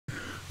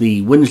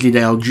The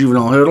Wensleydale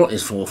Juvenile hurdle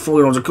is for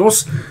 4-year-olds, of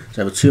course. It's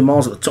over 2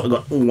 miles. At the top, we've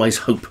got Always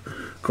Hope,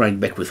 Craig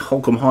Beckwith,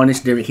 Holcomb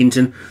Highness, Derek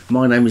Hinton,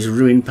 My Name is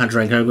Ruin,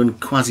 Padraig Hogan,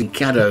 Quasi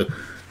Caddo,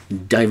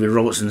 David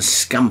Robertson,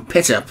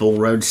 Scampetta, Paul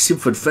Rhodes,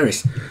 Simford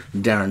Ferris,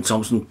 Darren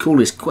Thompson,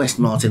 Coolest Quest,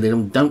 Martin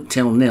Lidham, Don't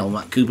Tell Nell,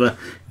 Matt Cooper,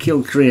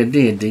 Kill Creer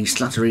Deer, D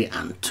Slattery,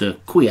 and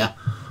Turquia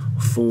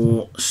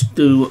for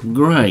Stu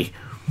Gray.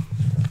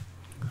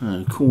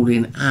 Called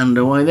in and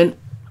away then.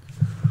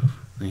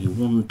 The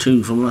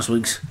 1-2 from last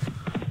week's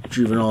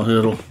Juvenile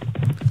hurdle.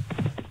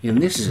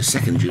 And this is a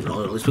second Juvenile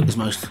hurdle. This week is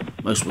most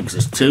weeks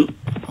there's 2.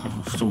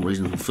 For some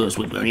reason the first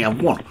week we only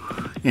have 1.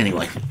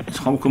 Anyway, it's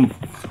Holcomb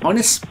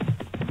Highness,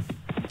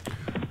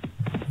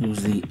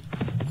 who's the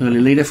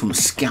early leader, from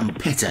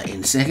Scampetta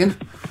in second.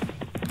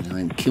 And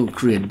then Kill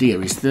Creer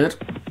Deer is third.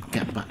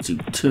 Gap back to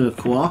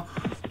Turquoise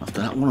after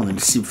that one. And then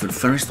Simford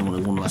Ferris, the one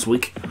who won last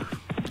week.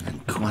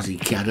 And Quasi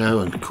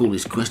Caddo and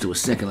Coolest Quest, who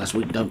was second last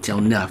week. Don't Tell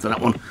Now after that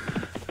one.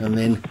 And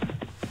then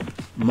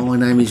My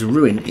Name is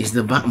Ruin is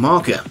the back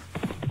marker.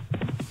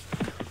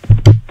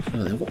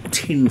 So they've got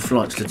 10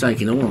 flights to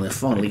take in all, and they've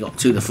finally got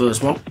to the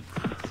first one,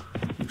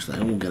 which they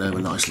all get over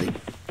nicely.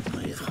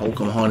 With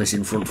Holcomb Highness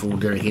in front for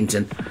Derek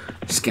Hinton.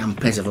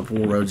 Scampetta for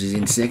Paul Rhodes is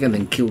in second.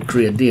 Then Kill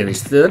Creer Deer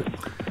is third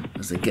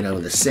as they get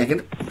over the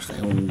second, which they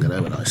all get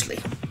over nicely.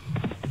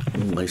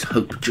 Always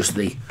Hope just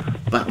the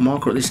back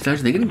marker at this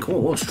stage. They're getting quite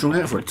well strung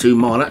out for a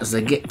 2-miler as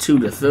they get to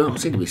the third. I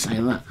seem to be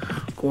saying that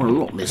quite a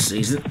lot this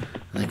season.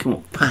 And they come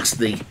up past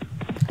the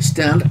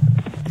stand.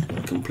 They've got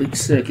a complete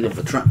circuit of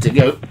the track to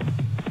go.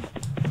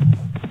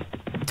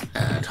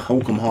 And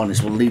Holcomb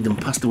Highness will lead them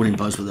past the winning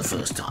post for the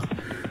first time.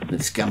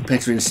 With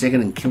Scampetta in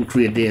second and Kill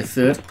Creer Deer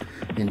third.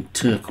 Then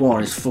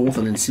Turquoise is fourth,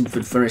 and then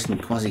Simford Ferris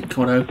and Quasi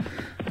Cotto.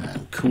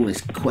 And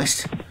Coolest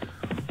Quest,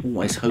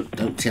 Always Hope,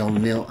 Don't Tell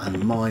Nil,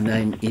 and My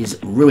Name is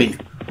Ruin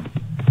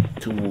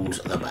towards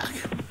the back.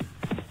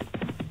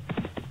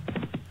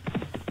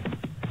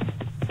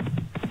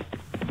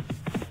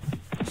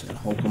 So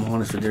Holcomb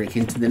Highness for Derek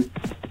Hinton then,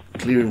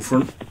 clear in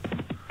front,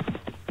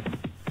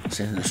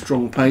 setting a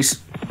strong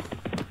pace.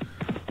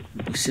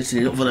 We'll be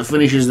setting it up for the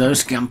finishers though.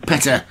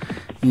 Scampetta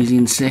is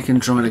in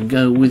second, trying to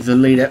go with the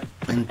leader,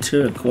 and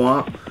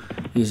Turquoise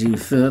is in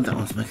third. That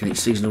one's making its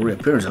seasonal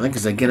reappearance, I think,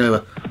 as they get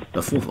over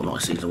the fourth or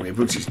ninth seasonal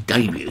reappearance, its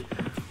debut,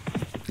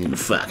 in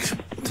fact.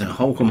 So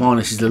Holcomb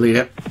Highness is the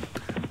leader,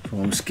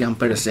 from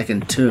Scampetta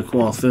second,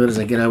 Turquoise third as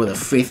they get over the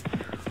fifth.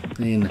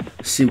 Then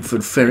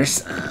Simford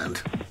Ferris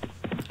and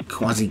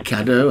Quasi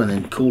Caddo, and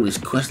then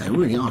Coolest Quest. They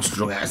really are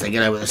strung out as they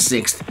get over the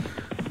sixth,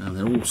 and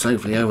they're all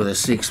safely over the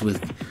sixth,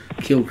 with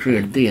Kill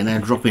Creer Deer now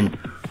dropping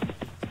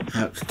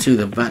out to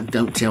the back.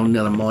 Don't Tell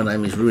Nell and My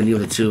Name is Ruin. The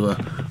other two are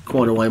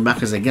quite a way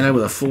back as they get over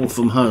the fourth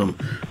from home,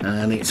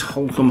 and it's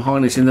Holcomb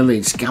Highness in the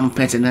lead.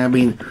 Scampetta now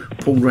being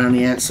pulled round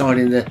the outside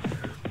in the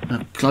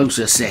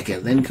closer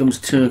second. Then comes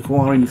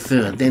Turquoise in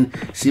third. Then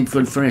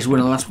Simford Ferris,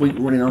 winner last week,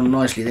 running on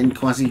nicely. Then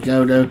Quasi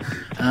Godo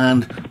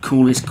and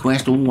Coolest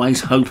Quest.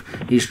 Always Hope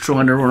is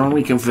trying to run on.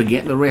 We can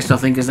forget the rest, I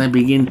think, as they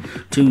begin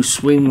to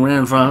swing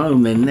round for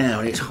home. Then now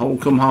it's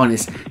Holcomb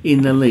Highness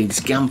in the lead.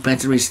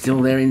 Scampetta is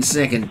still there in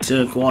second.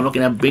 Turquoise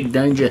looking at big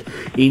danger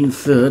in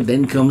third.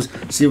 Then comes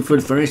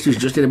Simford Ferris, who's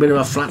just in a bit of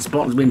a flat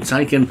spot, has been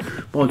taken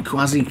by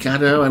Quasi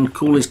Caddo and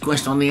Coolest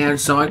Quest on the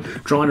outside,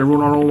 trying to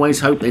run on Always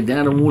Hope. They're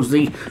down towards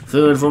the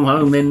third from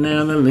home. Then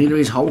now the leader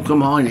is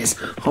Holcomb Highness.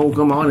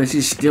 Holcomb Highness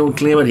is still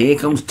clear, but here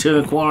comes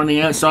Turquoise on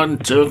the outside,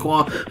 and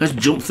Turquoise has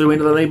jumped through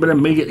into the lead, but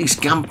immediately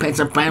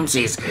Scampetta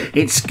pounces.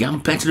 It's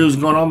Scampetta who's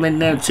gone on, then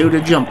now 2 to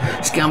jump.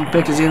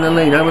 Scampetta's in the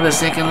lead over the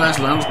second last,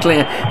 lands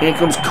clear. Here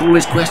comes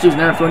Coolest Quest, who's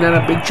now throwing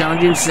down a big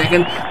challenge in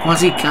second.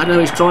 Quasi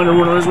Caddo is trying to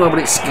run on as well, but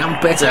it's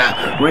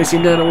Scampetta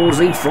racing down towards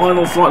the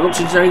final flight.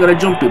 Looks as though he's got to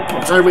jump. It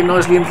pops over it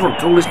nicely in front.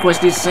 Coolest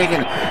Quest is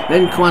second,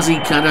 then Quasi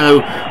Caddo,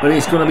 but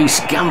it's going to be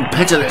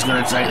Scampetta that's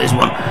going to take this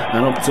one.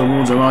 And up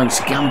towards the line,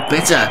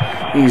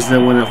 Scampetta is the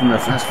winner from the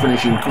fast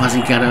finishing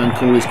Quasi Caddo and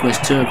Coolest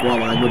Quest.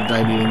 Turquoise on a good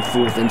debut in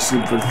fourth, then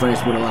Simford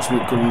Ferris, winner last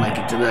week, couldn't make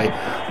it today.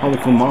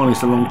 Holcomb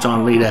Highness, the long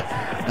time leader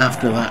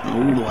after that,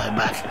 and all the way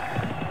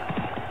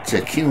back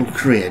to Kill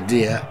Creer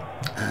Deer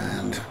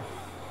and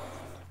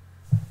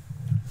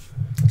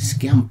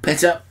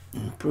Scampetta,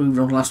 improved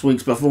on last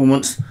week's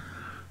performance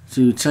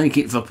to take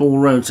it for Paul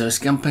Rhodes. So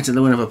Scampetta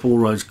the winner for Paul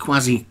Rhodes,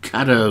 Quasi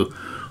Caddo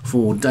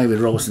for David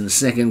Robertson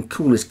second,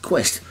 Coolest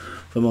Quest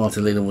for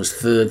Martin Lidham was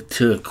third,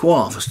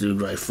 Turquoise for Stu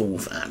Gray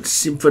fourth, and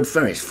Simford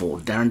Ferris for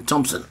Darren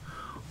Thompson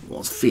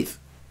was fifth.